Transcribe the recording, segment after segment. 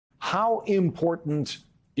How important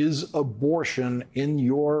is abortion in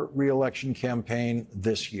your reelection campaign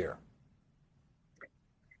this year?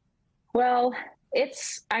 Well, it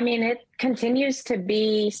continues to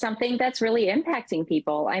be something that's really impacting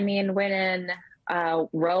people. I mean, when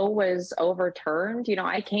Roe was overturned,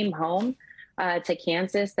 I came home to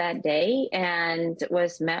Kansas that day and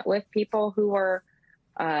was met with people who were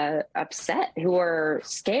upset, who were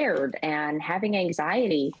scared and having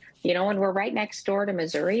anxiety. And we're right next door to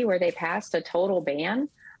Missouri, where they passed a total ban.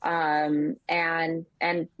 And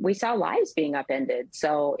we saw lives being upended.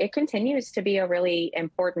 So it continues to be a really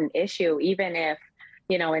important issue, even if,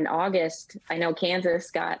 in August, I know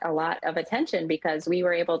Kansas got a lot of attention because we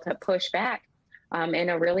were able to push back in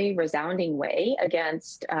a really resounding way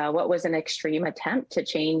against what was an extreme attempt to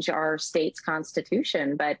change our state's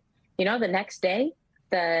constitution. But, the next day,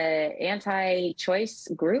 the anti-choice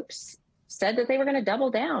groups said that they were going to double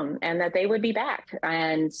down and that they would be back.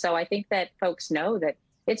 And so I think that folks know that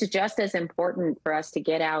it's just as important for us to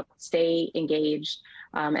get out, stay engaged,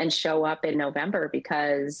 and show up in November,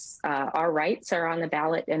 because our rights are on the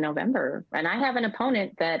ballot in November. And I have an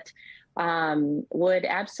opponent that would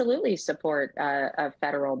absolutely support a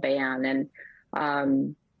federal ban. And,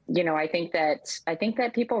 I think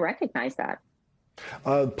that people recognize that.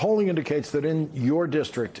 Polling indicates that in your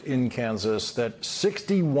district in Kansas, that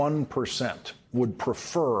 61% would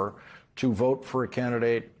prefer to vote for a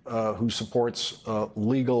candidate who supports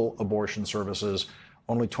legal abortion services.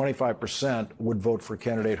 Only 25% would vote for a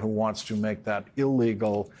candidate who wants to make that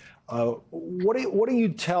illegal. What do you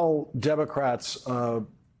tell Democrats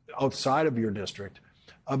outside of your district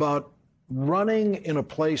about running in a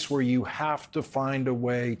place where you have to find a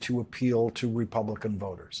way to appeal to Republican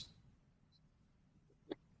voters?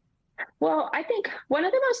 Well, I think one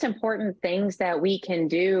of the most important things that we can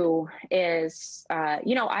do is,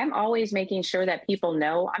 I'm always making sure that people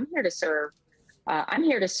know I'm here to serve. I'm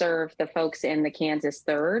here to serve the folks in the Kansas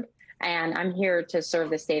 3rd, and I'm here to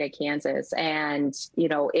serve the state of Kansas. And,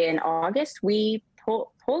 in August, we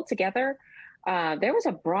pulled together. There was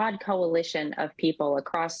a broad coalition of people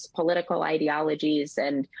across political ideologies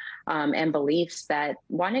and beliefs that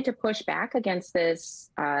wanted to push back against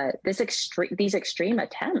these extreme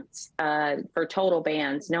attempts for total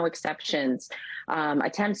bans, no exceptions,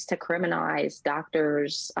 attempts to criminalize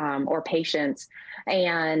doctors or patients.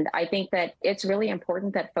 And I think that it's really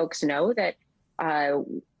important that folks know that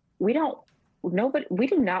we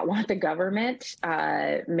do not want the government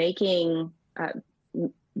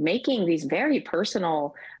making these very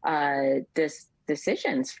personal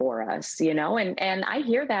decisions for us, and I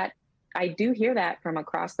do hear that from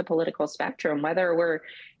across the political spectrum, whether we're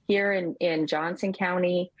here in Johnson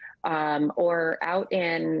County or out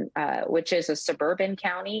in, which is a suburban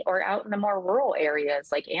county, or out in the more rural areas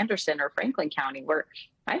like Anderson or Franklin County, where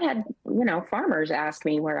I've had, farmers ask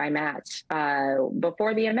me where I'm at.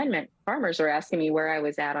 Before the amendment, farmers are asking me where I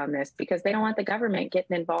was at on this because they don't want the government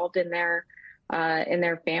getting involved in their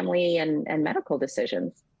family and medical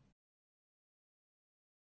decisions.